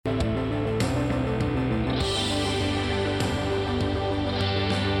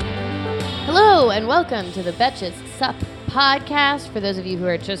and welcome to the Betches Sup podcast. For those of you who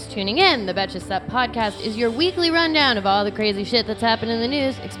are just tuning in, the Betches Sup podcast is your weekly rundown of all the crazy shit that's happened in the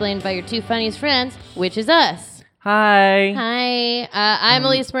news, explained by your two funniest friends, which is us. Hi. Hi, I'm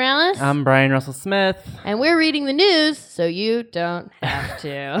Elise Morales. I'm Brian Russell Smith. And we're reading the news, so you don't have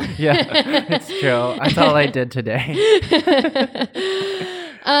to. Yeah, it's true. That's all I did today.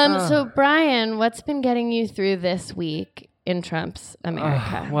 So Brian, what's been getting you through this week in Trump's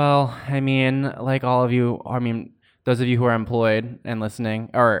America? Well, I mean, like all of you, those of you who are employed and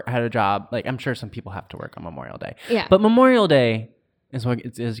listening or had a job, like I'm sure some people have to work on Memorial Day. Yeah. But Memorial Day is what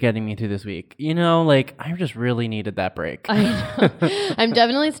is getting me through this week. You know, like I just really needed that break. I know. I'm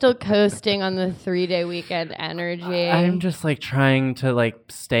definitely still coasting on the 3-day weekend energy. I'm just like trying to like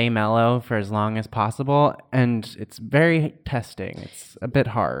stay mellow for as long as possible, and it's very testing. It's a bit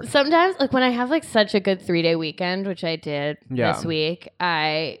hard. Sometimes, like when I have like such a good 3-day weekend, which I did Yeah. this week,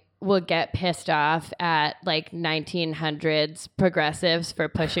 I will get pissed off at like 1900s progressives for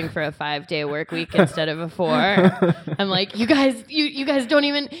pushing for a 5-day work week instead of a 4. I'm like, you guys don't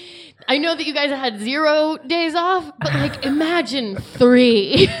even. I know that you guys had 0 days off, but like imagine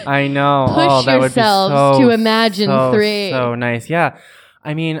 3. I know. Push that yourselves would be to imagine 3. So nice. Yeah.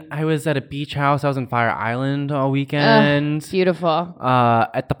 I mean, I was at a beach house. I was in Fire Island all weekend. Beautiful.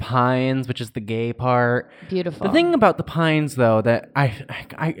 At the Pines, which is the gay part. Beautiful. The thing about the Pines, though, that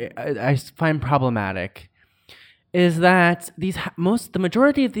I find problematic is that the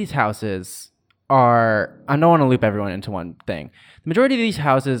majority of these houses are. I don't want to loop everyone into one thing. The majority of these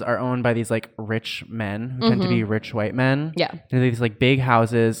houses are owned by these like rich men who tend to be rich white men. Yeah. They're these like big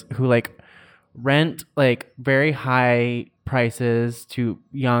houses who like rent like very high prices to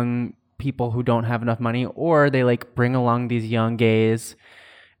young people who don't have enough money, or they like bring along these young gays,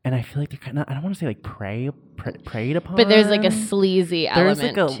 and I feel like they're kind of, I don't want to say like preyed upon, But there's like a sleazy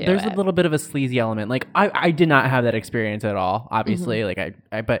element to there's it. a little bit of a sleazy element. Like I did not have that experience at all, obviously. Like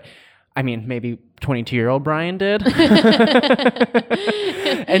but I mean, maybe 22-year-old Brian did.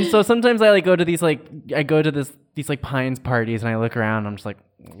 And so sometimes I like go to these like Pines parties, and I look around and I'm just like,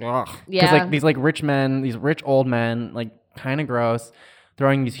 ugh. Yeah. Because like these like rich men, these rich old men, like kind of gross,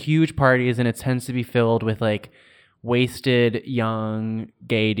 throwing these huge parties, and it tends to be filled with like wasted young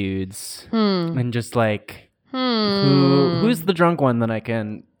gay dudes. And just like who's the drunk one that I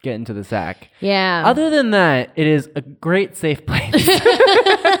can get into the sack. Yeah. Other than that, it is a great safe place.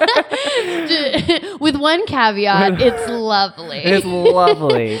 With one caveat, it's lovely. It's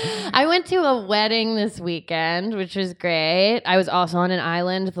lovely. I went to a wedding this weekend, which was great. I was also on an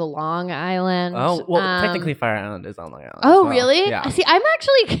island, the Long Island. Oh, well, technically Fire Island is on Long Island. Oh, as well. really? Yeah. See, I'm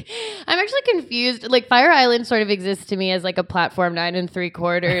actually confused. Like Fire Island sort of exists to me as like a platform 9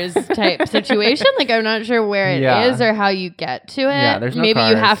 3/4 type situation. Like I'm not sure where it is or how you get to it. Yeah, there's no Maybe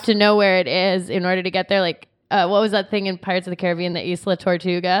cars. you have to know where it is in order to get there. Like what was that thing in Pirates of the Caribbean, the Isla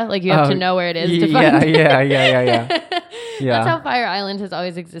Tortuga? Like you have to know where it is to find it. Yeah. That's how Fire Island has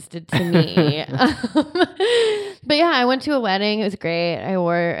always existed to me. But yeah, I went to a wedding. It was great. I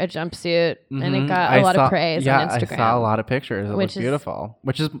wore a jumpsuit and it got a lot of praise on Instagram. I saw a lot of pictures. It was beautiful,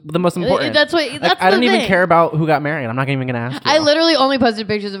 which is the most important. That's I don't even care about who got married. I'm not even going to ask you. I literally only posted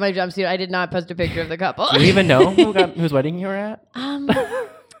pictures of my jumpsuit. I did not post a picture of the couple. Do you even know whose wedding you were at?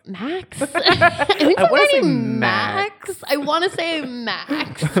 Max? I think somebody Max. I want to say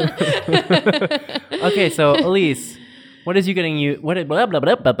Max. Okay, so Elise, what is getting you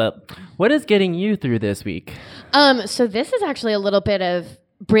through this week? So this is actually a little bit of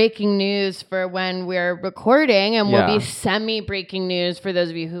breaking news for when we're recording, and will be semi-breaking news for those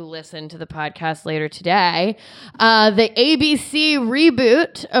of you who listen to the podcast later today. The ABC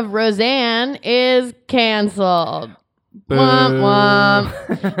reboot of Roseanne is canceled. Womp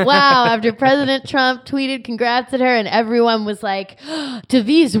womp. Wow, after President Trump tweeted congrats at her, and everyone was like, do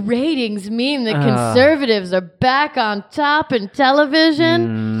these ratings mean that conservatives are back on top in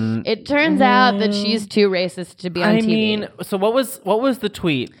television? It turns out that she's too racist to be on TV. I mean, so what was the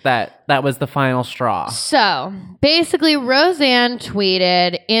tweet that was the final straw? So basically, Roseanne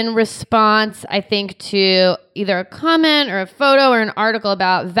tweeted in response, I think, to either a comment or a photo or an article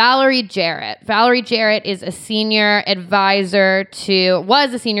about Valerie Jarrett. Valerie Jarrett was a senior advisor to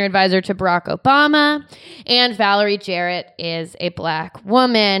Barack Obama, and Valerie Jarrett is a black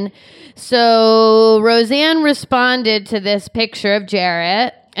woman. So Roseanne responded to this picture of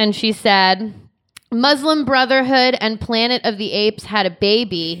Jarrett, and she said, Muslim Brotherhood and Planet of the Apes had a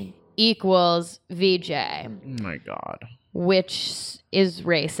baby equals VJ. Oh my God. Which is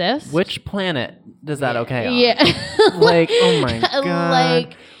racist. Which planet does that okay on? Yeah. Like, oh my God.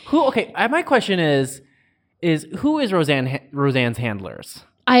 Like, who? Okay, my question is who is Roseanne's handlers?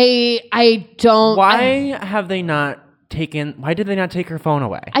 I don't. Why did they not take her phone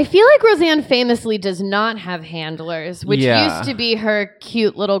away? I feel like Roseanne famously does not have handlers, which used to be her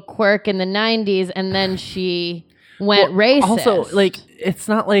cute little quirk in the 90s, and then she went racist. Also, like, it's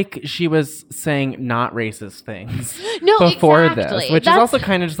not like she was saying not racist things before this, which is also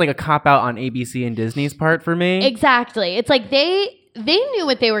kind of just like a cop-out on ABC and Disney's part for me. Exactly. It's like they knew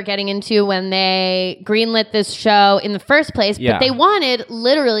what they were getting into when they greenlit this show in the first place, but they wanted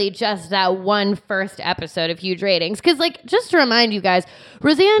literally just that one first episode of huge ratings. Because, like, just to remind you guys,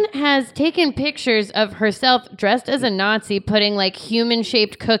 Roseanne has taken pictures of herself dressed as a Nazi, putting, like,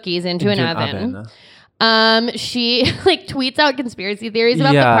 human-shaped cookies into an oven. She like tweets out conspiracy theories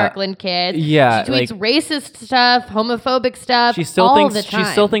about the Parkland kids. Yeah, she tweets racist stuff, homophobic stuff. She still thinks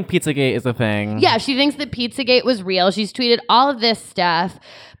Pizzagate is a thing. Yeah, she thinks that Pizzagate was real. She's tweeted all of this stuff.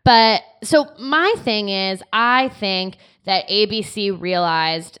 But so my thing is, I think that ABC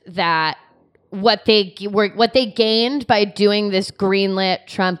realized that what they gained by doing this greenlit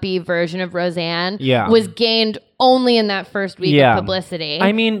Trumpy version of Roseanne was gained only in that first week of publicity.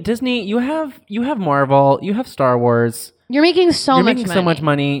 I mean, Disney, you have Marvel, you have Star Wars. You're making so much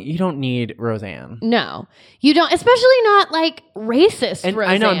money. You don't need Roseanne. No, you don't. Especially not like racist. And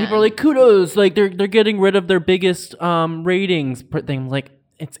Roseanne. I know people are like, kudos, like they're getting rid of their biggest ratings thing. Like,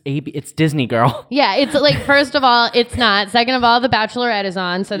 it's Disney, girl. Yeah, it's like, first of all, it's not. Second of all, The Bachelorette is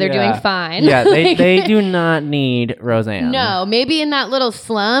on, so they're doing fine. Yeah, they do not need Roseanne. No, maybe in that little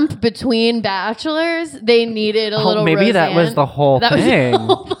slump between Bachelors, they needed a little maybe Roseanne. That was the whole thing.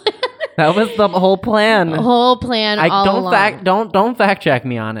 That was the whole plan. Don't fact check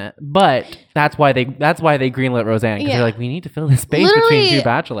me on it, but that's why they greenlit Roseanne, because they're like, we need to fill this space between two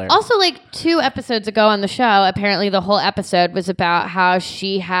bachelors. Also, like 2 episodes ago on the show, apparently the whole episode was about how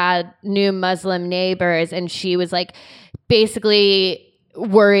she had new Muslim neighbors, and she was like basically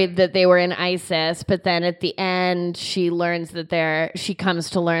worried that they were in ISIS, but then at the end she comes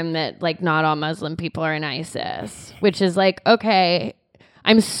to learn that like not all Muslim people are in ISIS, which is like, okay.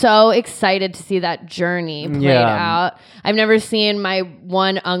 I'm so excited to see that journey played out. I've never seen my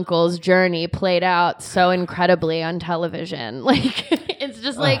one uncle's journey played out so incredibly on television. Like, it's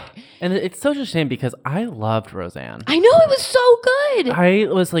just like... And it's such a shame because I loved Roseanne. I know, it was so good. I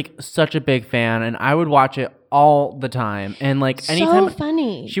was like such a big fan, and I would watch it all the time. And like anytime... So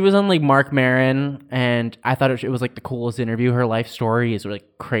funny. She was on like Marc Maron, and I thought it was like the coolest interview. Her life story is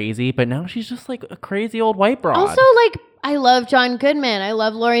like crazy, but now she's just like a crazy old white broad. Also, like, I love John Goodman. I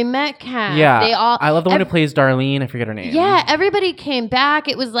love Laurie Metcalf. Yeah. I love the one who plays Darlene. I forget her name. Yeah, everybody came back.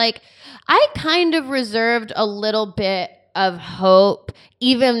 It was like, I kind of reserved a little bit of hope,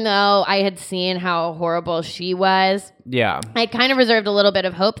 even though I had seen how horrible she was. Yeah. I kind of reserved a little bit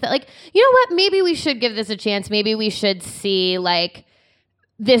of hope that, like, you know what? Maybe we should give this a chance. Maybe we should see, like,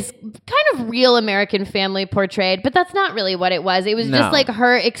 this kind of real American family portrayed. But that's not really what it was. It was just, like,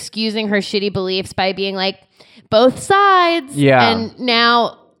 her excusing her shitty beliefs by being like, both sides. Yeah. And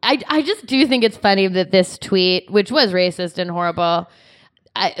now I just do think it's funny that this tweet, which was racist and horrible,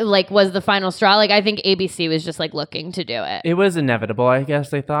 was the final straw. Like, I think ABC was just like looking to do it. It was inevitable, I guess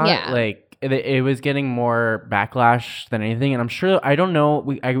they thought. Yeah. Like, it was getting more backlash than anything, and I'm sure I don't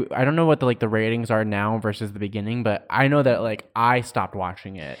know I don't know what the ratings are now versus the beginning, but I know that like I stopped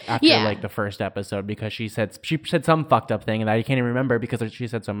watching it after like the first episode because she said some fucked up thing that I can't even remember because she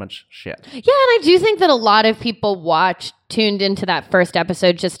said so much shit. Yeah, and I do think that a lot of people tuned into that first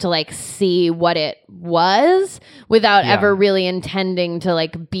episode just to like see what it was without ever really intending to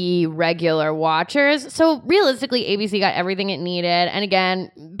like be regular watchers. So realistically, ABC got everything it needed. And again,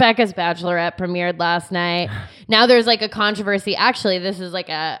 Becca's Bachelorette premiered last night. Now there's like a controversy. Actually, this is like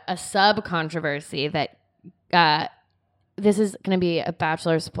a sub controversy that this is going to be a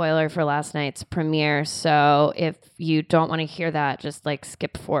Bachelor spoiler for last night's premiere. So if you don't want to hear that, just like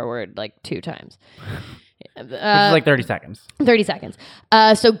skip forward like 2 times. Which is like 30 seconds. 30 seconds.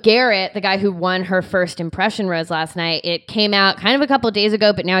 So Garrett, the guy who won her first impression rose last night, it came out kind of a couple of days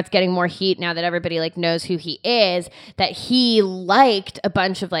ago, but now it's getting more heat now that everybody like knows who he is, that he liked a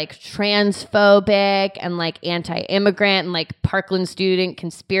bunch of like transphobic and like anti-immigrant and like Parkland student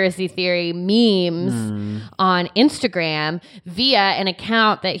conspiracy theory memes on Instagram via an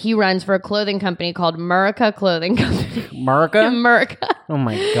account that he runs for a clothing company called Murica Clothing Company. Murica? Murica. Oh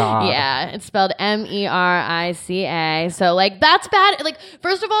my God. Yeah, it's spelled Merica. So like that's bad. Like,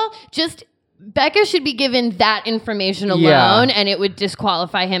 first of all, just Becca should be given that information alone, and it would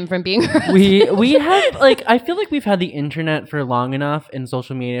disqualify him from being her we have, like, I feel like we've had the internet for long enough and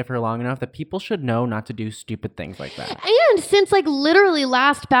social media for long enough that people should know not to do stupid things like that. And since, like, literally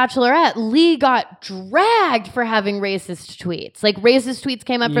last Bachelorette, Lee got dragged for having racist tweets. Like, racist tweets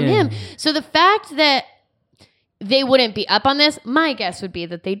came up from him. So the fact that they wouldn't be up on this, my guess would be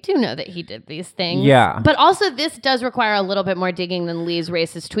that they do know that he did these things. Yeah. But also, this does require a little bit more digging than Lee's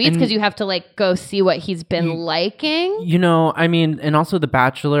racist tweets, because you have to, like, go see what he's been liking. You know, I mean, and also The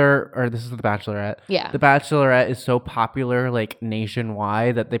Bachelor, or this is The Bachelorette. Yeah. The Bachelorette is so popular, like,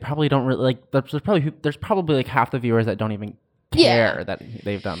 nationwide that they probably don't really, like, there's probably like half the viewers that don't even care that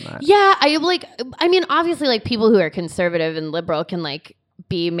they've done that. Yeah. I mean, obviously, like, people who are conservative and liberal can, like,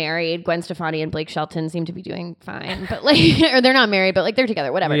 be married. Gwen Stefani and Blake Shelton seem to be doing fine, but, like, or they're not married, but, like, they're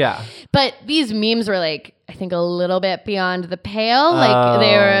together, whatever. Yeah. But these memes were, like, I think a little bit beyond the pale. Like,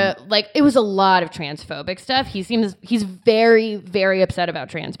 they were, like, it was a lot of transphobic stuff. He's very, very upset about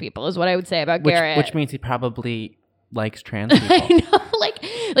trans people, is what I would say about Garrett. Which means he probably likes trans people. I know,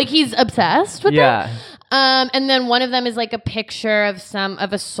 like he's obsessed with them. And then one of them is, like, a picture of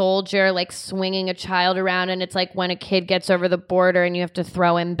a soldier, like, swinging a child around, and it's like when a kid gets over the border and you have to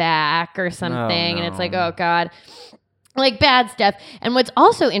throw him back or something, and it's like, oh God, like, bad stuff. And what's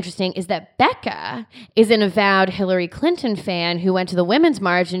also interesting is that Becca is an avowed Hillary Clinton fan who went to the Women's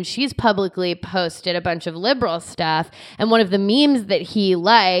March, and she's publicly posted a bunch of liberal stuff. And one of the memes that he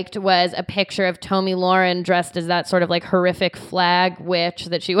liked was a picture of Tomi Lahren dressed as that sort of, like, horrific flag witch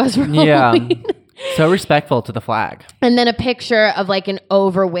that she was for Halloween. So respectful to the flag. And then a picture of, like, an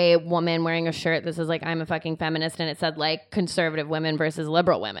overweight woman wearing a shirt that says, like, I'm a fucking feminist, and it said, like, conservative women versus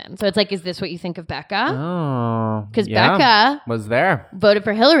liberal women. So it's like, is this what you think of Becca? Oh. Because Becca was there, voted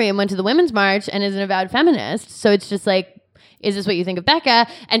for Hillary and went to the Women's March and is an avowed feminist. So it's just like, is this what you think of Becca?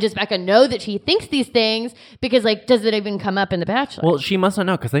 And does Becca know that she thinks these things? Because, like, does it even come up in The Bachelor? Well, she must not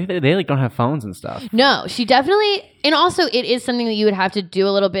know, because they like don't have phones and stuff. No, she definitely, and also it is something that you would have to do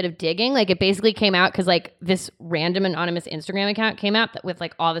a little bit of digging. Like, it basically came out because, like, this random anonymous Instagram account came out with,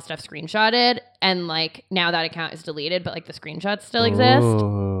 like, all the stuff screenshotted, and, like, now that account is deleted, but, like, the screenshots still exist.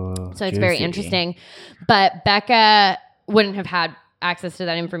 Ooh, so it's very interesting. But Becca wouldn't have had access to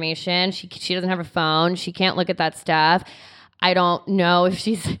that information. She doesn't have a phone. She can't look at that stuff. I don't know if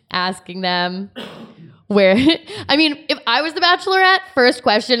she's asking them where. I mean, if I was the Bachelorette, first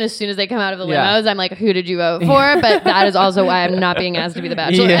question as soon as they come out of the limos, I'm like, who did you vote for? But that is also why I'm not being asked to be the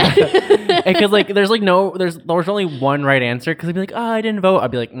Bachelorette. Because, like, there's only one right answer. Because I'd be like, oh, I didn't vote. I'd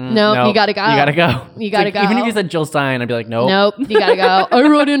be like, nope, you gotta go. You gotta go. You gotta like, go. Even if you said Jill Stein, I'd be like, nope. Nope, you gotta go. I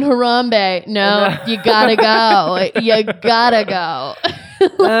wrote in Harambe. No, you gotta go. You gotta go.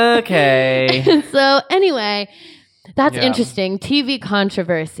 Okay. So anyway. That's interesting. TV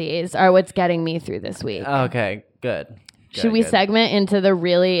controversies are what's getting me through this week. Okay, good. Should we segment into the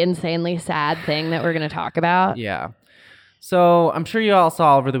really insanely sad thing that we're going to talk about? Yeah. So I'm sure you all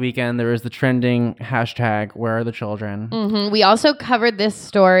saw over the weekend, there was the trending hashtag, where are the children? Mm-hmm. We also covered this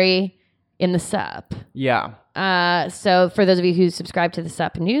story in the SUP. Yeah. So for those of you who subscribe to the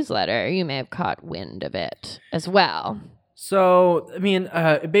SUP newsletter, you may have caught wind of it as well. So, I mean,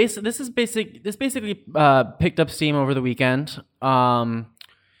 this basically picked up steam over the weekend.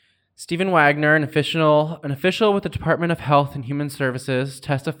 Stephen Wagner, an official with the Department of Health and Human Services,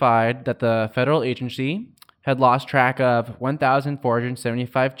 testified that the federal agency had lost track of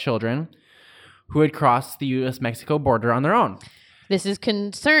 1,475 children who had crossed the U.S.-Mexico border on their own. This is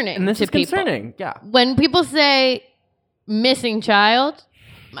concerning. And this is concerning, yeah. When people say missing child,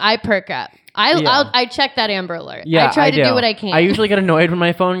 I perk up. I check that Amber Alert. Yeah, I try to do what I can. I usually get annoyed when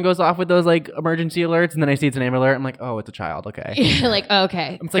my phone goes off with those, like, emergency alerts, and then I see it's an Amber Alert. I'm like, oh, it's a child. Okay. Like,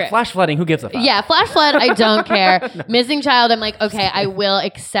 okay. It's like flash flooding. Who gives a fuck? Yeah, flash flood. I don't care. Missing child. I'm like, okay, I will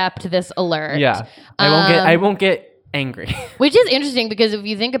accept this alert. Yeah. I won't get angry. Which is interesting because if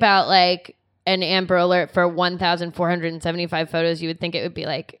you think about, like, an Amber Alert for 1,475 photos, you would think it would be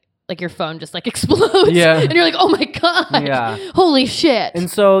like your phone just, like, explodes. Yeah. And you're like, oh my God. Yeah. Holy shit.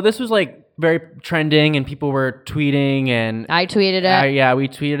 And so this was, like, very trending, and people were tweeting, and I tweeted it. Yeah, we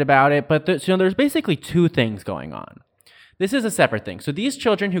tweeted about it. But there's basically two things going on. This is a separate thing. So these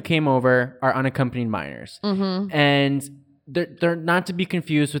children who came over are unaccompanied minors, and they're not to be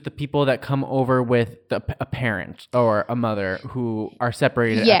confused with the people that come over with a parent or a mother who are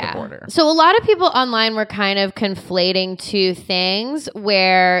separated at the border. So a lot of people online were kind of conflating two things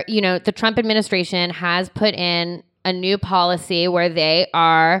where, you know, the Trump administration has put in a new policy where they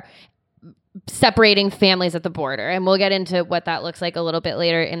are separating families at the border. And we'll get into what that looks like a little bit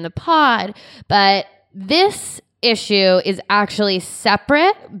later in the pod. But this issue is actually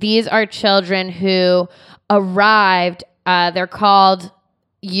separate. These are children who arrived. They're called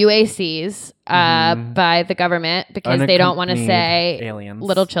UACs by the government because they don't want to say aliens,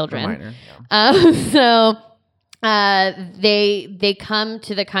 little children. Yeah. They come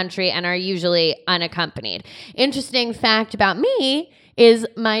to the country and are usually unaccompanied. Interesting fact about me is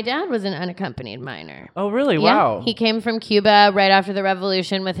my dad was an unaccompanied minor. Oh, really? Yeah. Wow. He came from Cuba right after the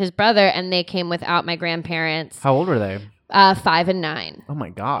revolution with his brother, and they came without my grandparents. How old were they? 5 and 9. Oh my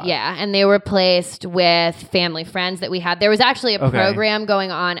God. Yeah, and they were placed with family friends that we had. There was actually a program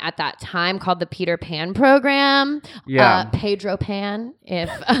going on at that time called the Peter Pan program. Yeah. Pedro Pan, if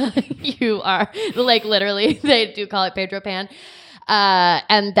you are, like, literally, they do call it Pedro Pan.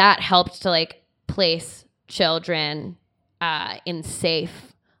 And that helped to, like, place children in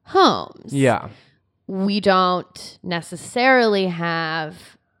safe homes. Yeah. We don't necessarily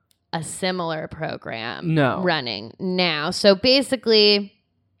have a similar program running now. So basically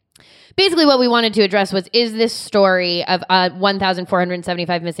what we wanted to address was, is this story of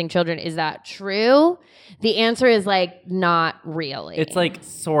 1,475 missing children, is that true? The answer is like, not really. It's like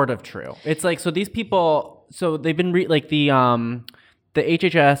sort of true. It's like, so these people, so they've been the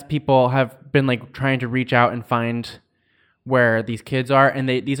HHS people have been like trying to reach out and find where these kids are, and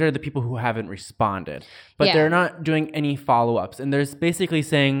these are the people who haven't responded, but they're not doing any follow-ups, and there's basically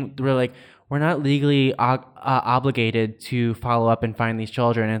saying we're not legally obligated to follow up and find these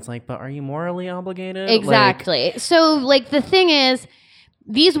children. And it's like, but are you morally obligated? Exactly. So like the thing is,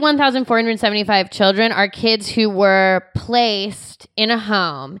 these 1,475 children are kids who were placed in a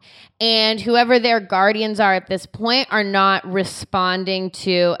home, and whoever their guardians are at this point are not responding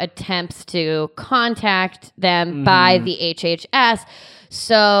to attempts to contact them by the HHS.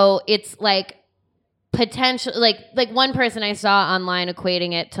 So it's like potential, like one person I saw online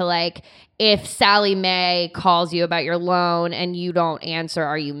equating it to like, if Sally Mae calls you about your loan and you don't answer,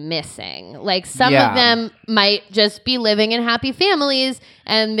 are you missing? Like some of them might just be living in happy families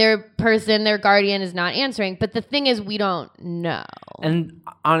and their guardian is not answering. But the thing is, we don't know. And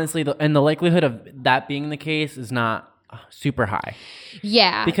honestly, the likelihood of that being the case is not super high.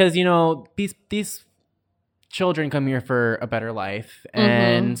 Yeah. Because, you know, these children come here for a better life,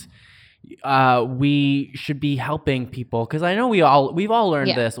 and we should be helping people, because I know we've all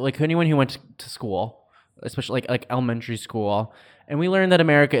learned this, like anyone who went to school, especially like elementary school, and we learned that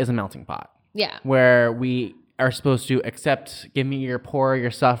America is a melting pot, where we are supposed to accept, give me your poor,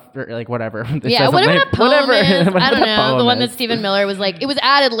 your suffer, like whatever. Whatever that poem is. I don't know. The one that Stephen Miller was like, it was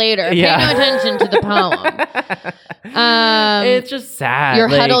added later. Pay no attention to the poem. It's just sad. Your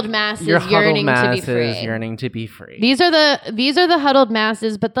huddled masses yearning to be free. These are the huddled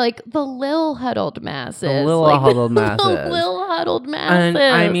masses, but like the lil huddled masses. The lil huddled masses. The lil huddled masses. And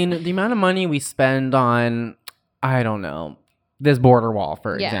I mean, the amount of money we spend on, I don't know, this border wall,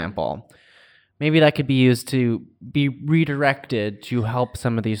 for example. Maybe that could be used to be redirected to help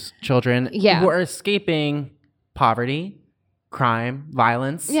some of these children who are escaping poverty, crime,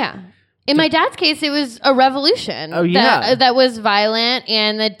 violence. Yeah. In my dad's case, it was a revolution that was violent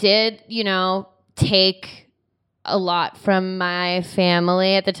and that did, you know, take a lot from my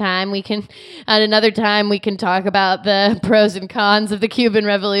family at the time. At another time, we can talk about the pros and cons of the Cuban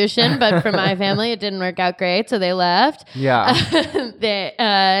Revolution, but for my family, it didn't work out great, so they left. Yeah.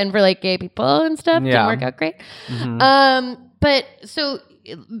 And for like gay people and stuff, didn't work out great. But so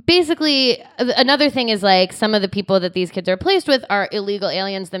basically, another thing is like some of the people that these kids are placed with are illegal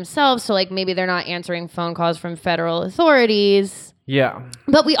aliens themselves, so like maybe they're not answering phone calls from federal authorities. Yeah.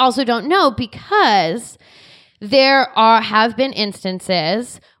 But we also don't know, because there have been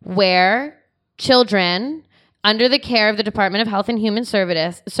instances where children under the care of the Department of Health and Human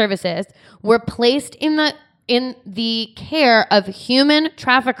Services were placed in the care of human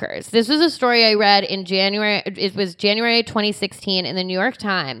traffickers. This was a story I read in January. It was January 2016 in the New York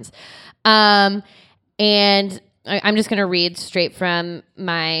Times. And I'm just going to read straight from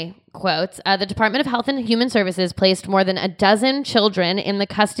my quotes. The Department of Health and Human Services placed more than a dozen children in the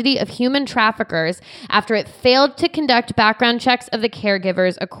custody of human traffickers after it failed to conduct background checks of the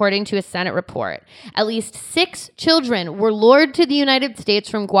caregivers, according to a Senate report. At least 6 children were lured to the United States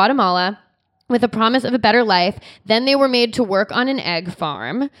from Guatemala with a promise of a better life. Then they were made to work on an egg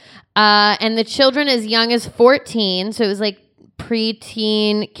farm. And the children as young as 14, so it was like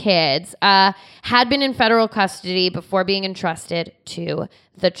preteen kids, had been in federal custody before being entrusted to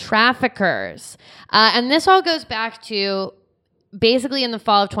the traffickers. And this all goes back to basically in the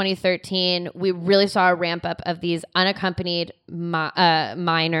fall of 2013, we really saw a ramp up of these unaccompanied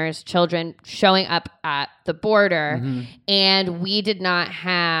minors, children showing up at the border. And we did not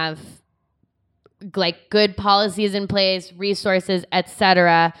have like good policies in place, resources,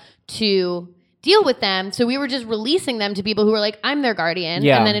 etc., to deal with them. So we were just releasing them to people who were like, I'm their guardian.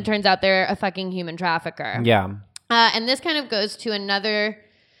 Yeah. And then it turns out they're a fucking human trafficker. Yeah. And this kind of goes to another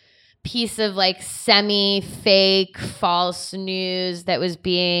piece of like semi-fake false news that was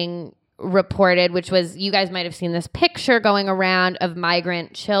being reported, which was, you guys might have seen this picture going around of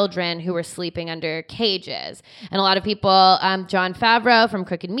migrant children who were sleeping under cages. And a lot of people, Jon Favreau from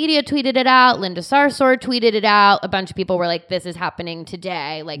Crooked Media tweeted it out, Linda Sarsour tweeted it out. A bunch of people were like, this is happening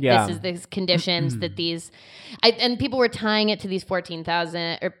today. Like, this is the conditions that these, and people were tying it to these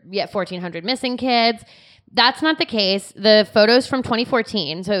 1,400 missing kids. That's not the case. The photo's from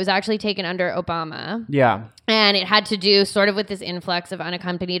 2014, so it was actually taken under Obama. Yeah. And it had to do sort of with this influx of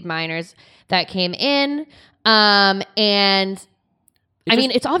unaccompanied minors that came in. And I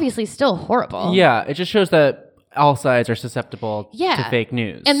mean, it's obviously still horrible. Yeah, it just shows that all sides are susceptible to fake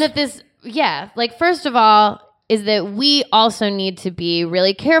news. And that this, like, first of all, is that we also need to be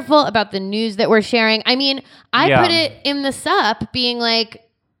really careful about the news that we're sharing. I mean, I put it in the SUP being like,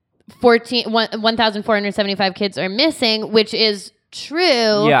 1,475 kids are missing, which is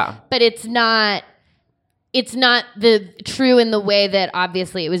true. Yeah. But it's not the true in the way that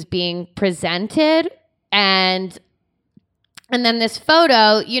obviously it was being presented. And then this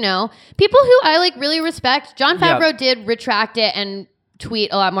photo, you know, people who I like really respect, Jon Favreau did retract it and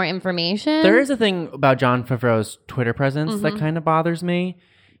tweet a lot more information. There is a thing about Jon Favreau's Twitter presence that kind of bothers me.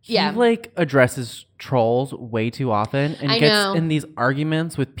 He like addresses trolls way too often and gets in these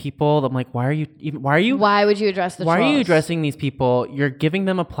arguments with people. I'm like, why would you address the trolls? Why are you addressing these people? You're giving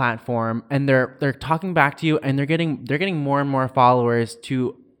them a platform and they're talking back to you and they're getting more and more followers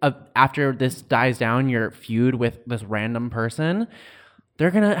to after this dies down, your feud with this random person. They're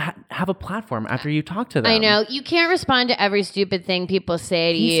going to have a platform after you talk to them. I know. You can't respond to every stupid thing people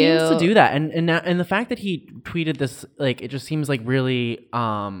say to you. He seems to do that. And the fact that he tweeted this, like, it just seems like really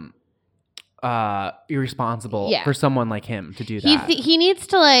irresponsible for someone like him to do that. He needs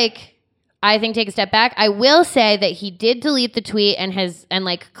to, like, I think, take a step back. I will say that he did delete the tweet and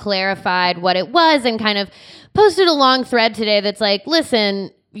clarified what it was and kind of posted a long thread today that's like,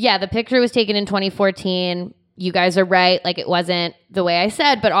 listen, the picture was taken in 2014. You guys are right. Like, it wasn't the way I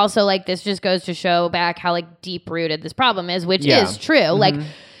said, but also, like, this just goes to show back how, like, deep rooted this problem is, which is true. Mm-hmm.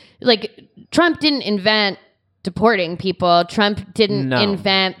 Like Trump didn't invent deporting people. Trump didn't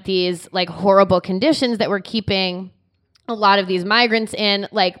invent these, like, horrible conditions that were keeping a lot of these migrants in.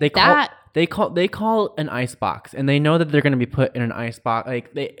 Like, they call an ice box, and they know that they're going to be put in an ice box,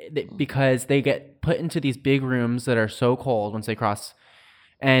 like because they get put into these big rooms that are so cold once they cross.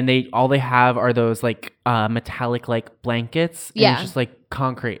 And all they have are those like metallic like blankets. And it's just like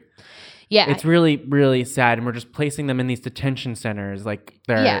concrete. Yeah. It's really, really sad. And we're just placing them in these detention centers. Like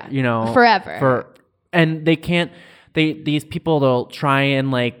they're, you know. Forever. And they can't, these people, they'll try and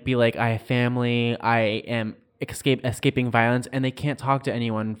like be like, I have family. I am escaping violence. And they can't talk to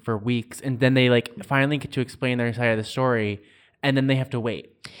anyone for weeks. And then they like finally get to explain their side of the story. And then they have to wait.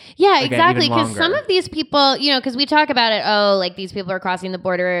 Yeah, exactly. Because some of these people, you know, because we talk about it, like these people are crossing the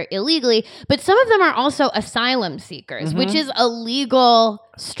border illegally, but some of them are also asylum seekers, which is a legal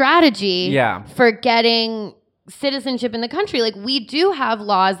strategy for getting citizenship in the country. Like, we do have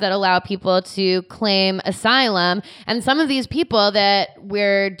laws that allow people to claim asylum, and some of these people that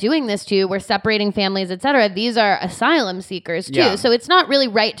we're doing this to, we're separating families, etc., these are asylum seekers too. So it's not really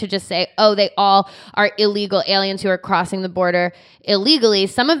right to just say, oh, they all are illegal aliens who are crossing the border illegally.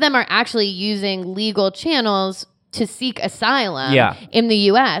 Some of them are actually using legal channels to seek asylum in the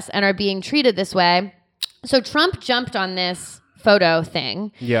US and are being treated this way. So Trump jumped on this photo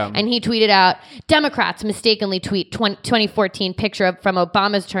thing. And he tweeted out, Democrats mistakenly tweet 2014 picture from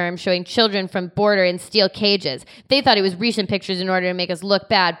Obama's term showing children from border in steel cages. They thought it was recent pictures in order to make us look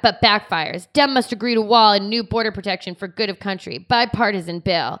bad, but backfires. Dem must agree to wall and new border protection for good of country. Bipartisan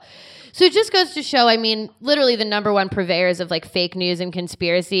bill. So it just goes to show, I mean, literally the number one purveyors of like fake news and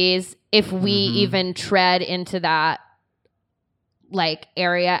conspiracies, if we even tread into that like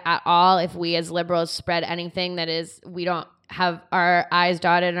area at all, if we as liberals spread anything that is, we don't have our I's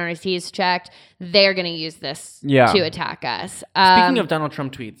dotted and our T's checked, they're going to use this to attack us. Speaking of Donald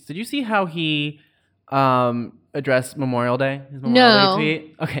Trump tweets, did you see how he addressed Memorial Day? His Memorial Day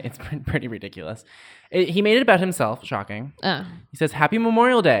tweet? Okay, it's pretty ridiculous. He made it about himself. Shocking. He says, Happy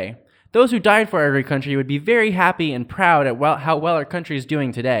Memorial Day. Those who died for our country would be very happy and proud at how well our country is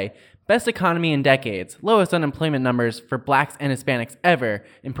doing today. Best economy in decades. Lowest unemployment numbers for blacks and Hispanics ever,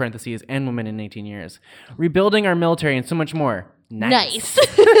 in parentheses, and women in 18 years. Rebuilding our military and so much more. Nice.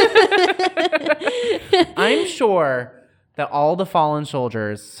 I'm sure that all the fallen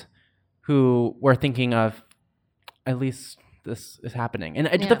soldiers who were thinking of at least this is happening.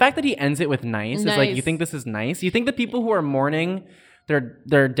 And the fact that he ends it with nice is like, you think this is nice? You think the people who are mourning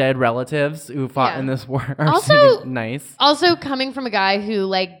their dead relatives who fought in this war are also nice? Also coming from a guy who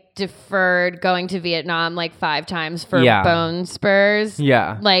like deferred going to Vietnam like 5 times for bone spurs.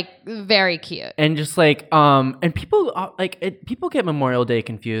 Yeah. Like very cute. And just like, and people people get Memorial Day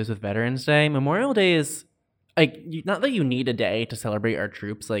confused with Veterans Day. Memorial Day is like, not that you need a day to celebrate our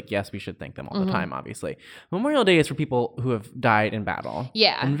troops. Like, yes, we should thank them all the time, obviously. Memorial Day is for people who have died in battle.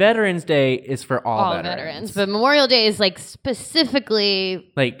 Yeah. And Veterans Day is for all veterans. But Memorial Day is like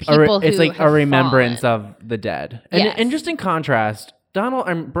specifically like people it's who like a remembrance fallen. of the dead. And just in contrast,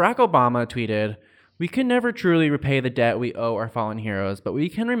 Barack Obama tweeted, "We can never truly repay the debt we owe our fallen heroes, but we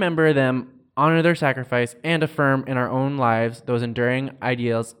can remember them, honor their sacrifice, and affirm in our own lives those enduring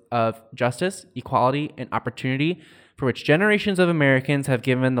ideals of justice, equality, and opportunity for which generations of Americans have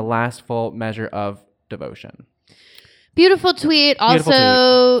given the last full measure of devotion." Beautiful tweet.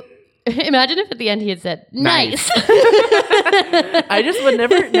 Also, imagine if at the end he had said, nice. I just would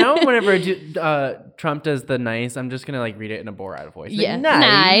never, whenever Trump does the nice, I'm just going to like read it in a Borat voice. Yeah, like,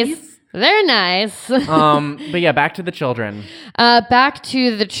 nice. They're nice. But yeah, back to the children. Back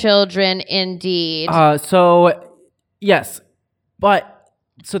to the children, indeed. So the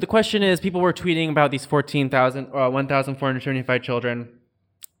question is, people were tweeting about these 1,475 children,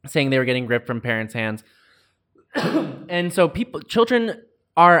 saying they were getting ripped from parents' hands. And so children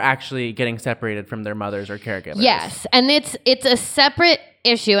are actually getting separated from their mothers or caregivers. Yes, and it's a separate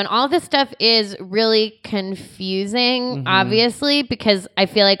issue, and all this stuff is really confusing, obviously, because I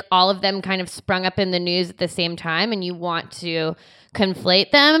feel like all of them kind of sprung up in the news at the same time, and you want to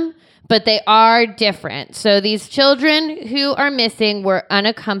conflate them, but they are different. So these children who are missing were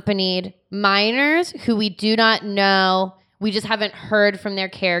unaccompanied minors who we do not know. We just haven't heard from their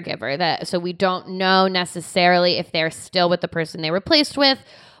caregiver, so we don't know necessarily if they're still with the person they were placed with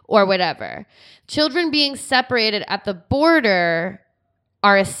or whatever. Children being separated at the border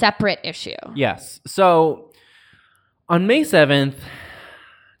are a separate issue. Yes. So on May 7th,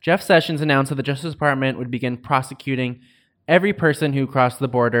 Jeff Sessions announced that the Justice Department would begin prosecuting every person who crossed the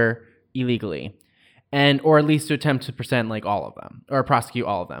border illegally, or at least to attempt to present like all of them, or prosecute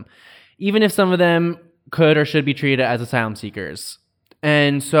all of them, even if some of them could or should be treated as asylum seekers.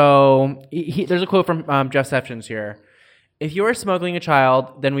 And so there's a quote from Jeff Sessions here. "If you are smuggling a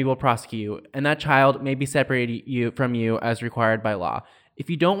child, then we will prosecute you, and that child may be separated from you as required by law. If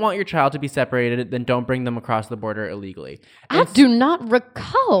you don't want your child to be separated, then don't bring them across the border illegally." I do not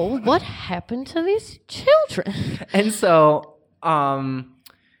recall what happened to these children. And so,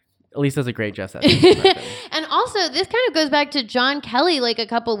 Lisa's a great Jeff Sessions. And also, this kind of goes back to John Kelly. Like a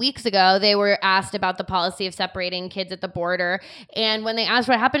couple weeks ago, they were asked about the policy of separating kids at the border. And when they asked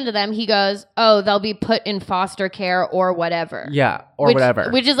what happened to them, he goes, "Oh, they'll be put in foster care or whatever." Yeah, whatever.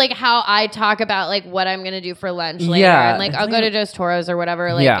 Which is like how I talk about like what I'm going to do for lunch later. Yeah. And like, I'll go to Dos Toros or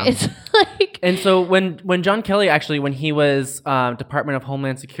whatever. Like, it's like... And so when John Kelly, actually, when he was Department of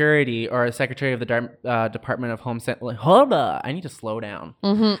Homeland Security or Secretary of the Department of hold on, I need to slow down.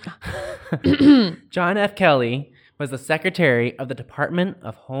 John F. Kelly was the Secretary of the Department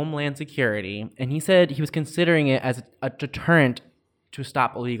of Homeland Security, and he said he was considering it as a deterrent to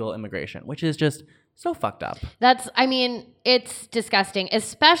stop illegal immigration, which is just so fucked up. It's disgusting,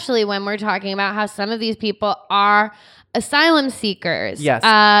 especially when we're talking about how some of these people are asylum seekers. Yes.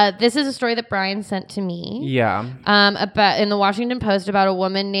 This is a story that Brian sent to me. Yeah. About in the Washington Post about a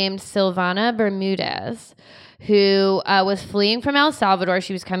woman named Silvana Bermudez who was fleeing from El Salvador.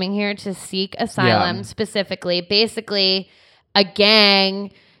 She was coming here to seek asylum specifically. Basically, a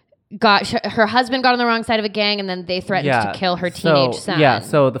gang her husband got on the wrong side of a gang, and then they threatened to kill her teenage son. Yeah,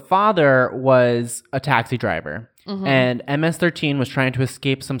 so the father was a taxi driver. And MS-13 was trying to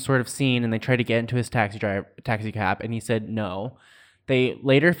escape some sort of scene, and they tried to get into his taxi cab, and he said no. They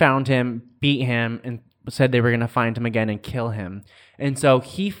later found him, beat him, and said they were going to find him again and kill him. And so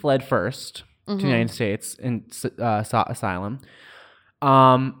he fled first to the United States and sought asylum.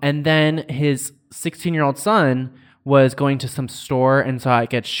 And then his 16-year-old son was going to some store and saw it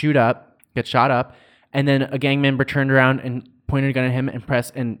get shot up, and then a gang member turned around and pointed a gun at him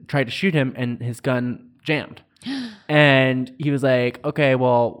and tried to shoot him, and his gun jammed. And he was like, "Okay,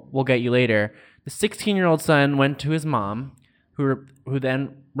 well, we'll get you later." The 16-year-old son went to his mom, who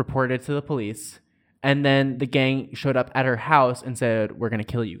then reported to the police, and then the gang showed up at her house and said, "We're gonna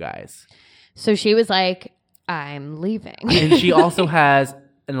kill you guys." So she was like, "I'm leaving." And she also has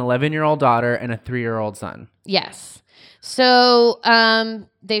an 11-year-old daughter and a 3-year-old son. Yes. So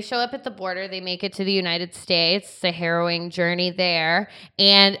they show up at the border. They make it to the United States. It's a harrowing journey there.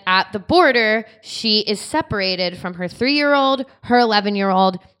 And at the border, she is separated from her 3-year-old, her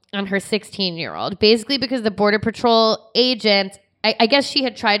 11-year-old, and her 16-year-old. Basically because the Border Patrol agent, I guess she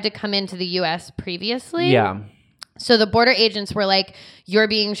had tried to come into the U.S. previously. Yeah. So the border agents were like, you're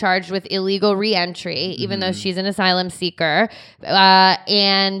being charged with illegal reentry, even though she's an asylum seeker.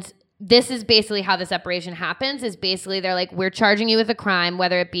 And this is basically how the separation happens, is basically they're like, we're charging you with a crime,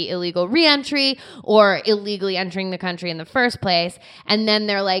 whether it be illegal reentry or illegally entering the country in the first place. And then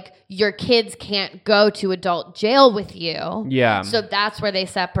they're like, your kids can't go to adult jail with you. Yeah. So that's where they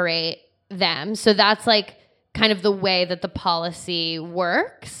separate them. So that's like kind of the way that the policy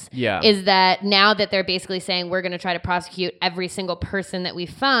works. Yeah. Is that now that they're basically saying we're going to try to prosecute every single person that we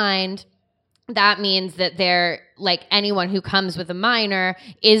find, that means that they're like anyone who comes with a minor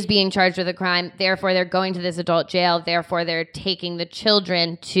is being charged with a crime. Therefore, they're going to this adult jail. Therefore, they're taking the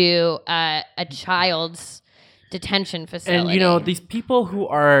children to a child's detention facility. And, these people who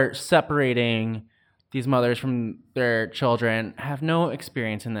are separating these mothers from their children have no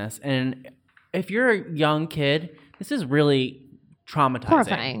experience in this. And if you're a young kid, this is really traumatizing.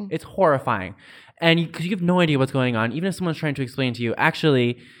 Horrifying. It's horrifying. And because you have no idea what's going on, even if someone's trying to explain to you,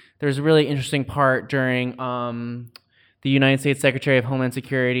 actually, there's a really interesting part during the United States Secretary of Homeland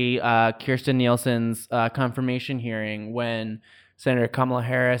Security, Kirstjen Nielsen's confirmation hearing, when Senator Kamala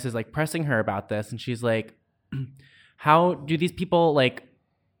Harris is like pressing her about this. And she's like, how do these people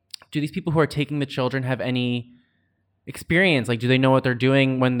who are taking the children have any experience? Like, do they know what they're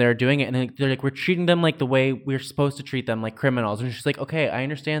doing when they're doing it? And they're like, we're treating them like the way we're supposed to treat them, like criminals. And she's like, okay, I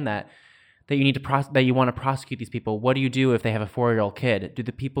understand that you need to that you want to prosecute these people. What do you do if they have a 4-year-old kid? Do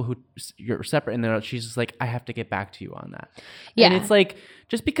the people who you're separate? And she's just like, I have to get back to you on that. Yeah. And it's like,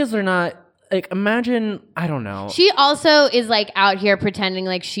 just because they're not, like, imagine, I don't know. She also is like out here pretending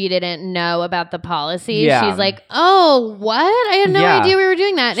like she didn't know about the policy. Yeah. She's like, oh, what? I had no idea we were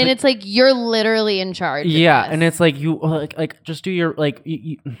doing that. And it's like, you're literally in charge. Yeah. And it's like, you like just do your, like,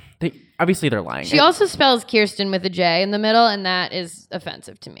 obviously they're lying. She also spells Kirsten with a J in the middle, and that is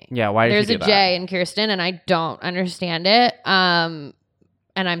offensive to me. Yeah. Why did she do that? There's a J in Kirsten, and I don't understand it. And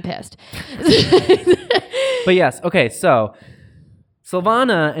I'm pissed. But yes. Okay. So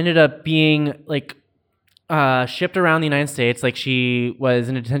Silvana ended up being like shipped around the United States. Like, she was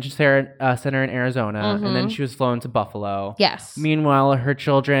in a detention center in Arizona, and then she was flown to Buffalo. Yes. Meanwhile, her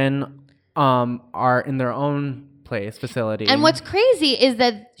children are in their own facility. And what's crazy is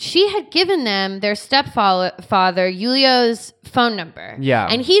that she had given them their stepfather, Julio's phone number. Yeah.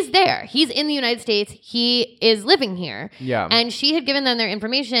 And he's there. He's in the United States. He is living here. Yeah. And she had given them their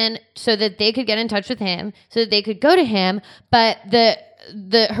information so that they could get in touch with him, so that they could go to him. But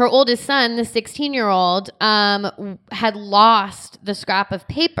her oldest son, the 16-year-old, had lost the scrap of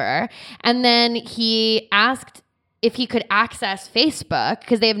paper. And then he asked if he could access Facebook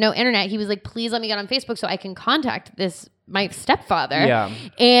because they have no internet. He was like, please let me get on Facebook so I can contact my stepfather. Yeah.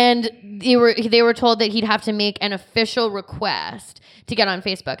 And they were told that he'd have to make an official request to get on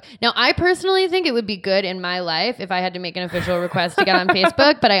Facebook. Now, I personally think it would be good in my life if I had to make an official request to get on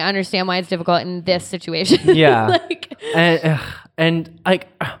Facebook, but I understand why it's difficult in this situation. Yeah. And like,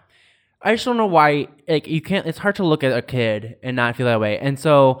 I just don't know why, like, you can't, it's hard to look at a kid and not feel that way. And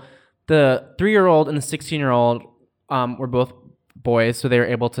so the 3-year-old and the 16-year-old were both boys, so they were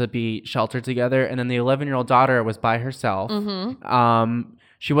able to be sheltered together. And then the 11-year-old daughter was by herself. Mm-hmm.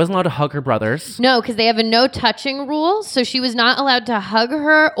 She wasn't allowed to hug her brothers. No, because they have a no touching rule. So she was not allowed to hug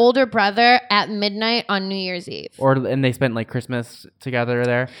her older brother at midnight on New Year's Eve. And they spent like Christmas together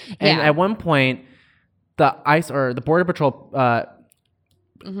there. And at one point, the ICE or the Border Patrol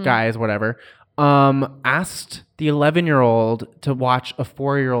guys, whatever, asked the 11-year-old to watch a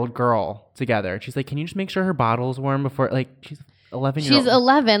 4-year-old girl together. She's like, can you just make sure her bottle's warm before, like, she's 11 years old. She's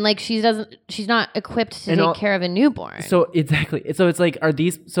 11. Like, she's not equipped to take care of a newborn. So exactly. So it's like,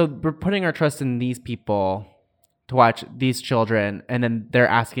 we're putting our trust in these people to watch these children, and then they're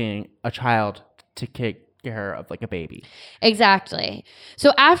asking a child to take care of like a baby. Exactly.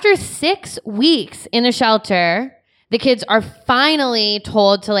 So after 6 weeks in a shelter, the kids are finally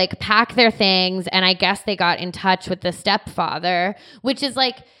told to like pack their things, and I guess they got in touch with the stepfather, which is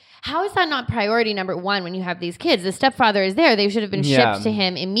like, how is that not priority number one when you have these kids? The stepfather is there. They should have been shipped to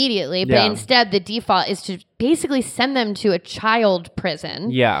him immediately, but instead the default is to basically send them to a child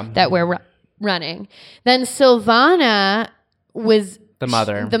prison that we're running. Then Silvana was... The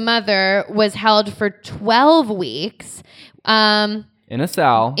mother was held for 12 weeks. In a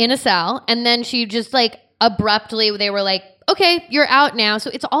cell. And then she just like... abruptly, they were like, okay, you're out now. So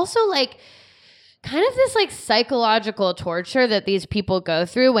it's also like kind of this like psychological torture that these people go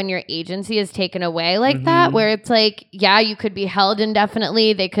through when your agency is taken away like that, where it's like, yeah, you could be held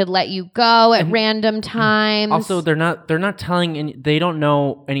indefinitely. They could let you go at random times. Also, they're not telling they don't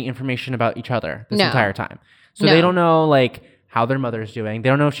know any information about each other this entire time. So they don't know like how their mother's doing. They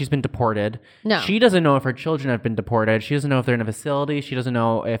don't know if she's been deported. No. She doesn't know if her children have been deported. She doesn't know if they're in a facility. She doesn't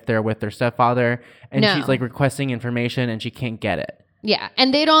know if they're with their stepfather. And she's like requesting information and she can't get it. Yeah.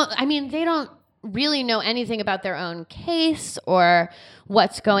 And they don't really know anything about their own case or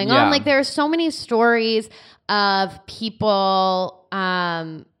what's going on. Like there are so many stories of people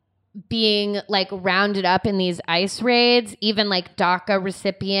being like rounded up in these ICE raids, even like DACA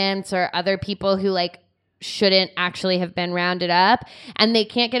recipients or other people who like shouldn't actually have been rounded up, and they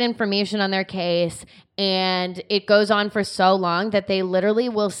can't get information on their case, and it goes on for so long that they literally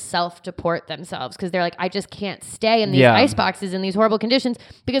will self-deport themselves because they're like, I just can't stay in these ice boxes in these horrible conditions.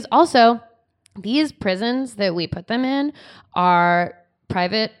 Because also these prisons that we put them in are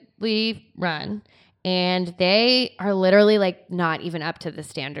privately run, and they are literally like not even up to the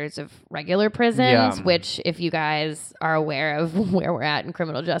standards of regular prisons, which if you guys are aware of where we're at in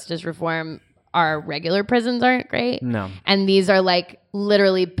criminal justice reform, our regular prisons aren't great. No. And these are like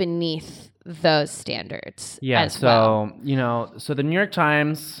literally beneath those standards. Yeah. So the New York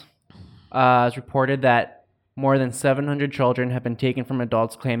Times has reported that more than 700 children have been taken from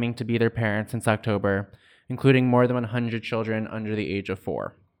adults claiming to be their parents since October, including more than 100 children under the age of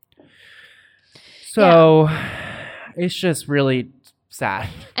 4. So it's just really sad.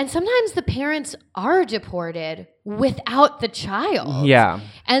 And sometimes the parents are deported without the child. Yeah.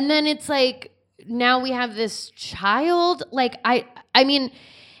 And then it's like, now we have this child. Like, I mean,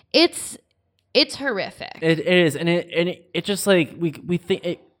 it's horrific. It is. And it just like, we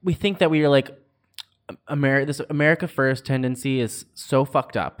think that we are like, this America First tendency is so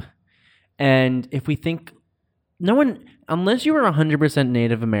fucked up. And if we think unless you are 100%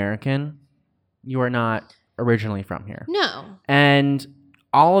 Native American, you are not originally from here. No. And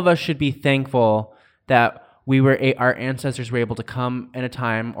all of us should be thankful that our ancestors were able to come in a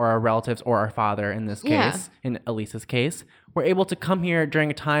time, or our relatives or our father in this case, in Elisa's case, were able to come here during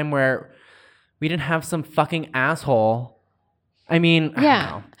a time where we didn't have some fucking asshole. I mean, I don't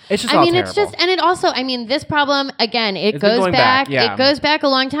know. It's just all terrible. It's just, and it also, this problem, again, it goes back. It goes back a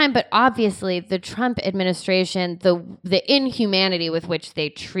long time, but obviously the Trump administration, the inhumanity with which they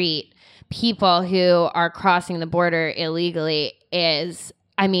treat people who are crossing the border illegally is,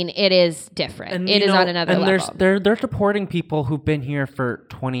 it is different. And, it is on another level. They're deporting people who've been here for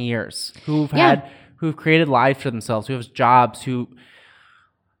 20 years, who've created lives for themselves, who have jobs, who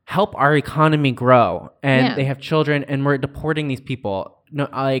help our economy grow, and they have children, and we're deporting these people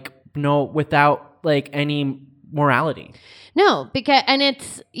without like any morality. No, because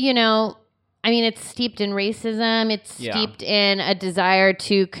it's it's steeped in racism. It's steeped in a desire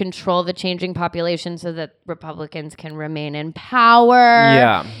to control the changing population so that Republicans can remain in power.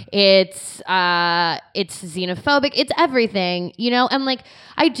 Yeah, it's xenophobic. It's everything, and like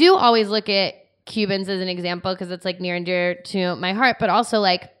I do always look at Cubans as an example because it's like near and dear to my heart, but also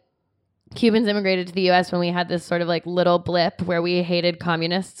like Cubans immigrated to the U.S. when we had this sort of like little blip where we hated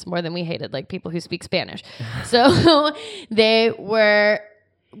communists more than we hated like people who speak Spanish. So they were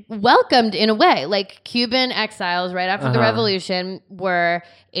welcomed in a way. Like Cuban exiles right after the revolution were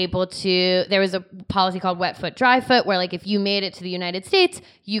able to, there was a policy called wet foot, dry foot, where like if you made it to the United States,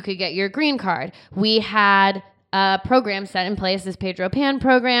 you could get your green card. We had a program set in place, this Pedro Pan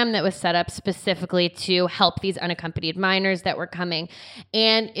program that was set up specifically to help these unaccompanied minors that were coming.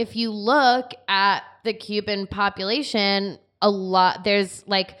 And if you look at the Cuban population, there's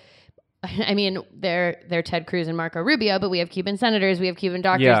like, they're Ted Cruz and Marco Rubio, but we have Cuban senators, we have Cuban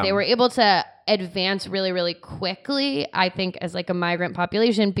doctors. Yeah. They were able to advance really, really quickly, I think, as like a migrant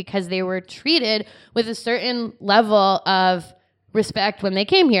population because they were treated with a certain level of respect when they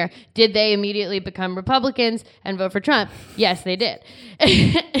came here. Did they immediately become Republicans and vote for Trump? Yes, they did.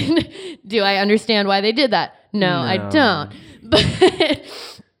 Do I understand why they did that? No. I don't. But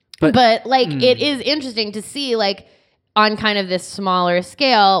it is interesting to see like on kind of this smaller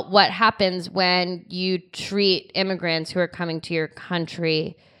scale what happens when you treat immigrants who are coming to your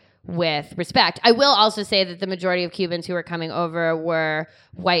country with respect. I will also say that the majority of Cubans who were coming over were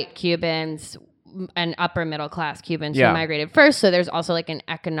white Cubans and upper middle class Cubans who migrated first. So there's also like an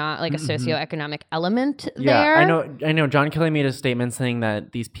a socioeconomic element there. I know. John Kelly made a statement saying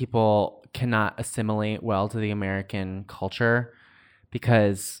that these people cannot assimilate well to the American culture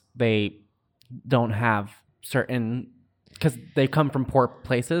because they don't have certain because they come from poor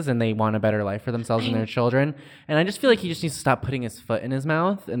places and they want a better life for themselves and their children. And I just feel like he just needs to stop putting his foot in his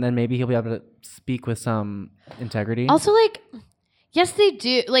mouth, and then maybe he'll be able to speak with some integrity. Also, like, yes, they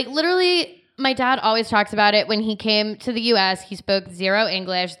do. Like, literally, my dad always talks about it. When he came to the U.S., he spoke zero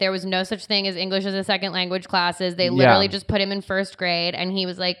English. There was no such thing as English as a second language classes. They literally just put him in first grade, and he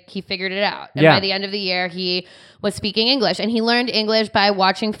was like, he figured it out. And by the end of the year, he was speaking English. And he learned English by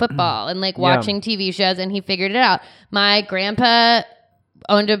watching football and, like, watching TV shows, and he figured it out. My grandpa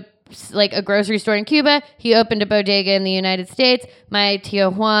owned a grocery store in Cuba. He opened a bodega in the United States. My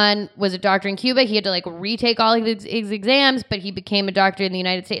Tio Juan was a doctor in Cuba. He had to like retake all of his exams, but he became a doctor in the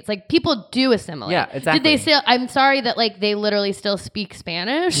United States. Like, people do assimilate. Yeah, exactly. Did they still? I'm sorry that like they literally still speak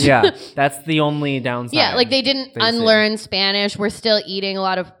Spanish. Yeah, that's the only downside. Yeah, like they didn't unlearn Spanish. We're still eating a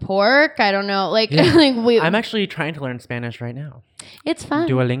lot of pork. I don't know. Like, I'm actually trying to learn Spanish right now. It's fun.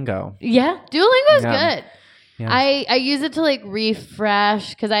 Duolingo. Yeah, Duolingo's good. Yeah. I use it to like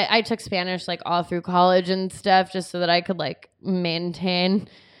refresh because I took Spanish like all through college and stuff just so that I could like maintain.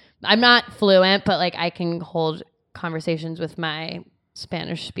 I'm not fluent, but like I can hold conversations with my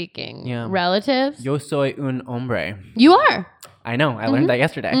Spanish speaking relatives. Yo soy un hombre. You are. I know. I learned that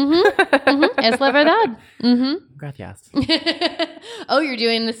yesterday. Es la verdad. Gracias. Oh, you're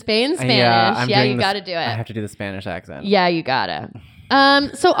doing the Spanish. Yeah, you got to do it. I have to do the Spanish accent. Yeah, you gotta.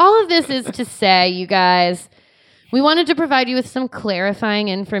 So all of this is to say, you guys, we wanted to provide you with some clarifying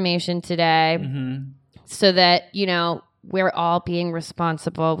information today so that, you know, we're all being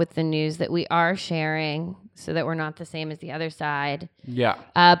responsible with the news that we are sharing so that we're not the same as the other side. Yeah.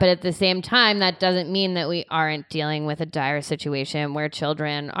 But at the same time, that doesn't mean that we aren't dealing with a dire situation where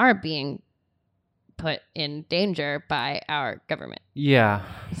children are being put in danger by our government. Yeah.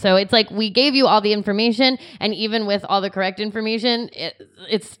 So it's like we gave you all the information, and even with all the correct information,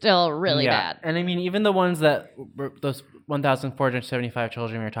 it's still really bad. And I mean, even the ones that those 1,475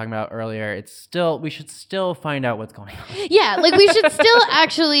 children we were talking about earlier, we should still find out what's going on. Yeah, like we should still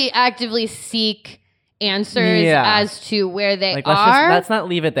actually actively seek answers as to where they are. Let's not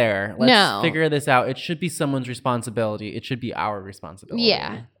leave it there. Let's figure this out. It should be someone's responsibility. It should be our responsibility.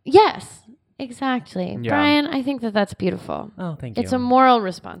 Yeah. Yes. Exactly. Yeah. Brian, I think that that's beautiful. Oh, thank you. It's a moral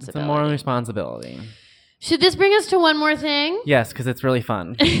responsibility. It's a moral responsibility. Should this bring us to one more thing? Yes, because it's really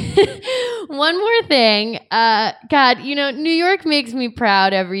fun. One more thing. God, you know, New York makes me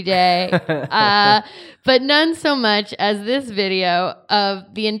proud every day. But none so much as this video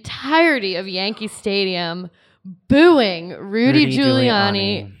of the entirety of Yankee Stadium booing Rudy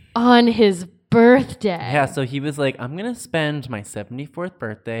Giuliani on his birthday. Yeah, so he was like, I'm going to spend my 74th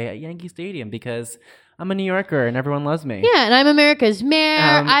birthday at Yankee Stadium because I'm a New Yorker and everyone loves me. Yeah, and I'm America's mayor.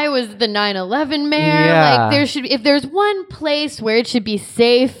 I was the 9/11 mayor. Yeah. Like, if there's one place where it should be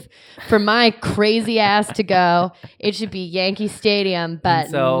safe for my crazy ass to go, it should be Yankee Stadium. But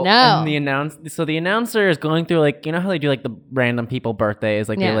no. And the announcer is going through, like, you know how they do like the random people birthdays,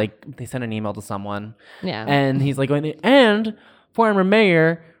 like they send an email to someone. Yeah. And he's like going, and former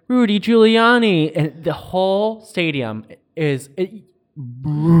mayor Rudy Giuliani, and the whole stadium is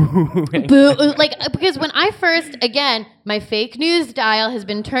booing. Like, because when I first, again, my fake news dial has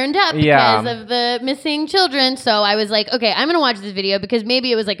been turned up because of the missing children. So I was like, okay, I'm going to watch this video because maybe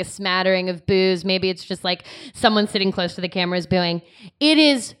it was like a smattering of boos. Maybe it's just like someone sitting close to the camera is booing. It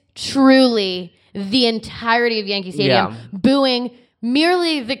is truly the entirety of Yankee Stadium booing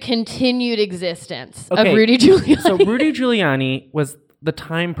merely the continued existence of Rudy Giuliani. So Rudy Giuliani was the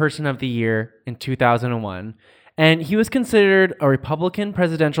Time Person of the Year in 2001. And he was considered a Republican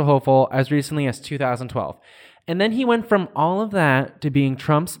presidential hopeful as recently as 2012. And then he went from all of that to being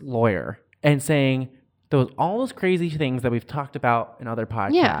Trump's lawyer and saying all those crazy things that we've talked about in other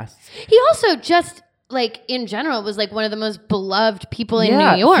podcasts. Yeah. He also just, like, in general, was like one of the most beloved people in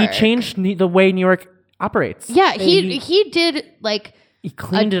New York. He changed the way New York operates. Yeah, he did, like, he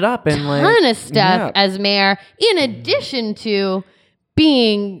cleaned it up and like a ton of stuff as mayor, in addition to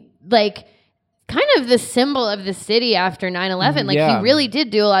being like kind of the symbol of the city after 9/11. Like he really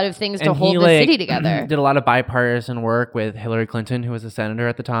did do a lot of things to hold the city together. Did a lot of bipartisan work with Hillary Clinton, who was a senator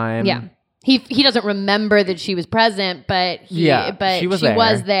at the time. Yeah. He doesn't remember that she was present, but she was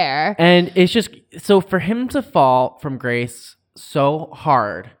there. And it's just, so for him to fall from grace so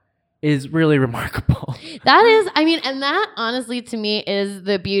hard is really remarkable. That is, I mean, and that honestly to me is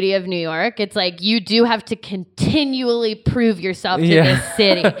the beauty of New York. It's like you do have to continually prove yourself to this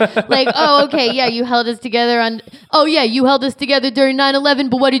city. Like, oh, okay, yeah, you held us together you held us together during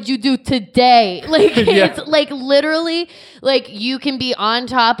 9/11, but what did you do today? Like, it's like literally, like you can be on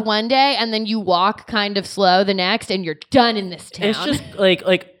top one day and then you walk kind of slow the next and you're done in this town. It's just like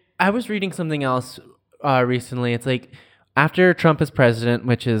I was reading something else recently. It's like, after Trump is president,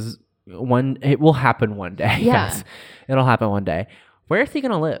 which is it will happen one day. Yeah. Guys. It'll happen one day. Where is he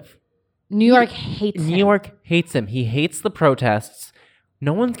going to live? New York hates him. New York hates him. He hates the protests.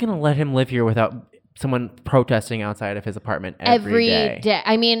 No one's going to let him live here without someone protesting outside of his apartment every day.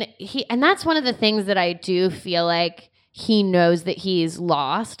 I mean, and that's one of the things that I do feel like he knows that he's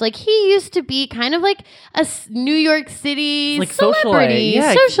lost. Like, he used to be kind of like a New York City celebrity,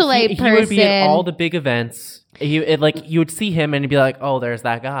 socialite person. He would be at all the big events. You would see him and you'd be like, oh, there's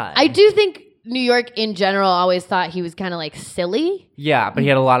that guy. I do think New York in general always thought he was kind of like silly. Yeah, but he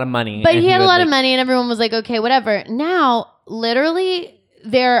had a lot of money. But he had a lot of money and everyone was like, okay, whatever. Now, literally,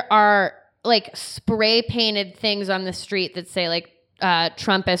 there are like spray painted things on the street that say like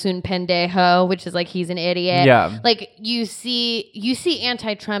Trump es un pendejo, which is like he's an idiot. Yeah. Like you see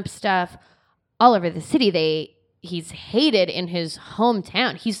anti-Trump stuff all over the city. He's hated in his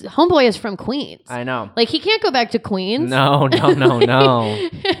hometown. Homeboy is from Queens. I know. Like, he can't go back to Queens. No. He gets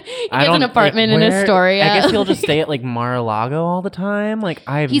an apartment in Astoria. I guess he'll just stay at like Mar-a-Lago all the time. Like,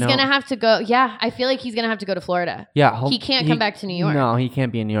 he's gonna have to go. Yeah, I feel like he's gonna have to go to Florida. Yeah, he can't come back to New York. No, he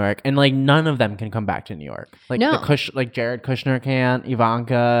can't be in New York, and like none of them can come back to New York. Like no. like Jared Kushner can't.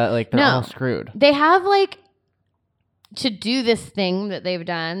 Ivanka, like they're all screwed. They have like. To do this thing that they've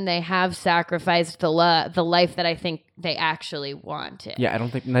done, they have sacrificed the life that I think they actually wanted. Yeah, I don't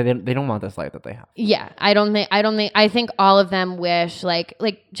think they don't want this life that they have. Yeah, I think all of them wish like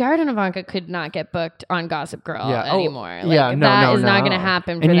Jared and Ivanka could not get booked on Gossip Girl anymore. That is not going to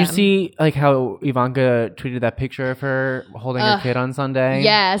happen for them. And you see like how Ivanka tweeted that picture of her holding her kid on Sunday?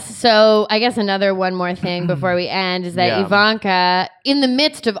 Yes. So I guess one more thing before we end is that Ivanka, in the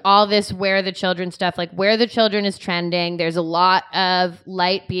midst of all this Where the Children stuff, like Where the Children is trending, there's a lot of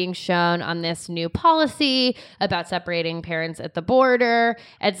light being shown on this new policy about separating parents at the border,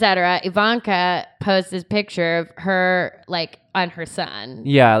 etc. Ivanka posts this picture of her like on her son.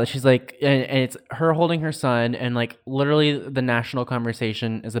 Yeah, she's like, and it's her holding her son, and like literally the national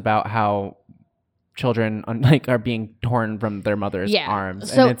conversation is about how children are being torn from their mother's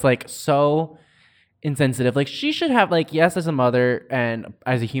arms, and it's like so insensitive. Like, she should have, like, yes, as a mother and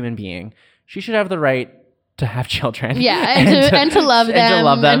as a human being, she should have the right to have children. Yeah, and to love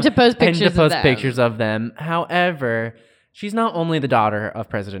them, and to post pictures of them. However, she's not only the daughter of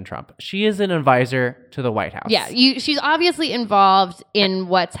President Trump. She is an advisor to the White House. Yeah, she's obviously involved in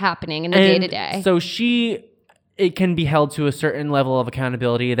what's happening in the day-to-day. So it can be held to a certain level of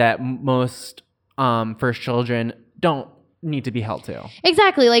accountability that most first children don't need to be held to.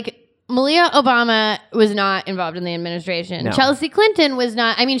 Exactly. Like, Malia Obama was not involved in the administration. No. Chelsea Clinton was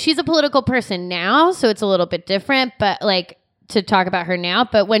not. I mean, she's a political person now, so it's a little bit different, but like to talk about her now.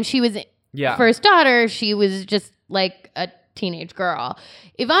 But when she was first daughter, she was just like a teenage girl.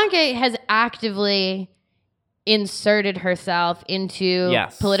 Ivanka has actively inserted herself into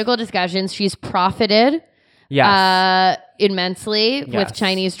political discussions. She's profited immensely with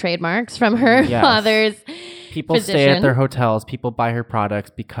Chinese trademarks from her father's People position. Stay at their hotels. People buy her products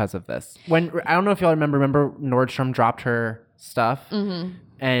because of this. I don't know if y'all remember Nordstrom dropped her stuff, and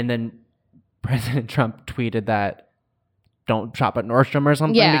then President Trump tweeted that don't shop at Nordstrom or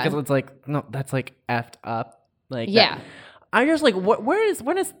something because it's like, no, that's like effed up. Like, I'm just like,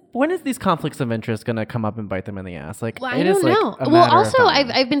 when is these conflicts of interest gonna come up and bite them in the ass? Like, I don't know. Well, also,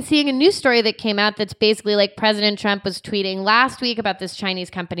 I've been seeing a news story that came out that's basically like President Trump was tweeting last week about this Chinese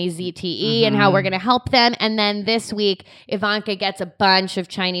company ZTE and how we're gonna help them, and then this week Ivanka gets a bunch of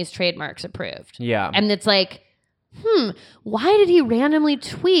Chinese trademarks approved. Yeah, and it's like, why did he randomly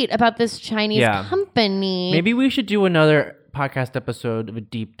tweet about this Chinese company? Maybe we should do another podcast episode of a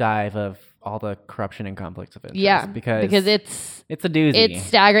deep dive of all the corruption and conflicts of interest. Yeah, because it's a doozy. It's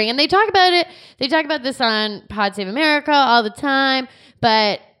staggering. And they talk about it. They talk about this on Pod Save America all the time.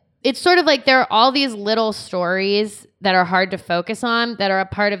 But it's sort of like there are all these little stories that are hard to focus on that are a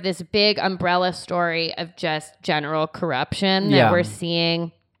part of this big umbrella story of just general corruption that we're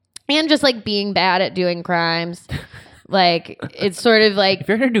seeing. And just like being bad at doing crimes. Like, it's sort of like, if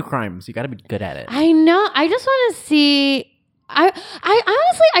you're going to do crimes, you got to be good at it. I know. I just want to see... I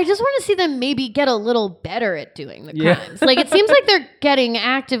honestly, I just want to see them maybe get a little better at doing the crimes. Like, it seems like they're getting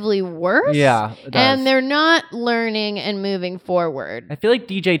actively worse. Yeah, it does. And they're not learning and moving forward. I feel like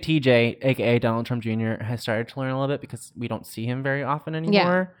DJ TJ, aka Donald Trump Jr., has started to learn a little bit because we don't see him very often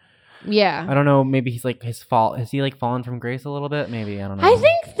anymore. Yeah. I don't know. Maybe he's like his fault. Has he like fallen from grace a little bit? Maybe. I don't know. I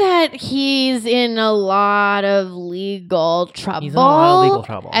think that he's in a lot of legal trouble. He's in a lot of legal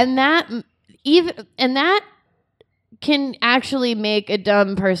trouble. And that can actually make a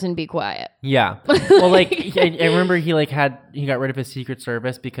dumb person be quiet. Yeah. Well, like, I remember he got rid of his Secret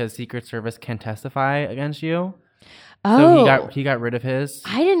Service because Secret Service can testify against you. Oh. So he got rid of his.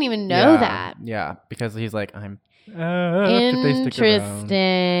 I didn't even know that. Yeah, because he's like, I'm... Interesting.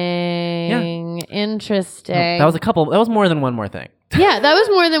 Interesting. No, that was more than one more thing. Yeah, that was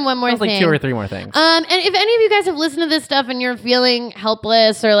more than one more thing. That was like 2 or 3 more things. And if any of you guys have listened to this stuff and you're feeling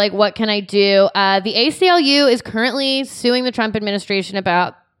helpless or like, what can I do? The ACLU is currently suing the Trump administration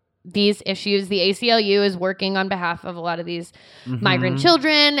about these issues. The ACLU is working on behalf of a lot of these migrant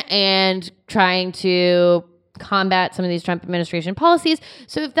children and trying to combat some of these Trump administration policies.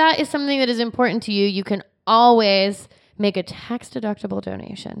 So if that is something that is important to you, you can always make a tax-deductible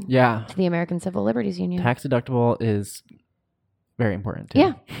donation to the American Civil Liberties Union. Tax-deductible is very important too.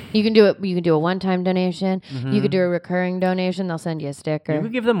 Yeah. You can do it. You can do a one-time donation. You could do a recurring donation. They'll send you a sticker. You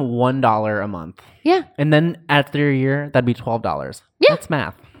could give them $1 a month. Yeah. And then after a year, that'd be $12. Yeah. That's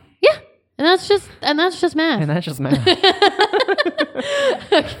math. Yeah. And that's just math. And that's just math.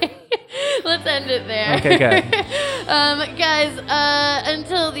 Okay. Let's end it there. Okay, good. Guys,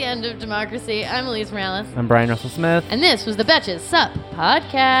 until the end of democracy, I'm Elise Morales. I'm Brian Russell Smith. And this was the Betches Sup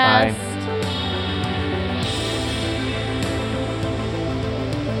Podcast. Bye.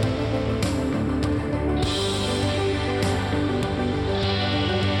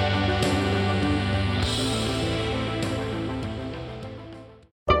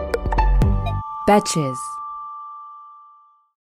 Betches.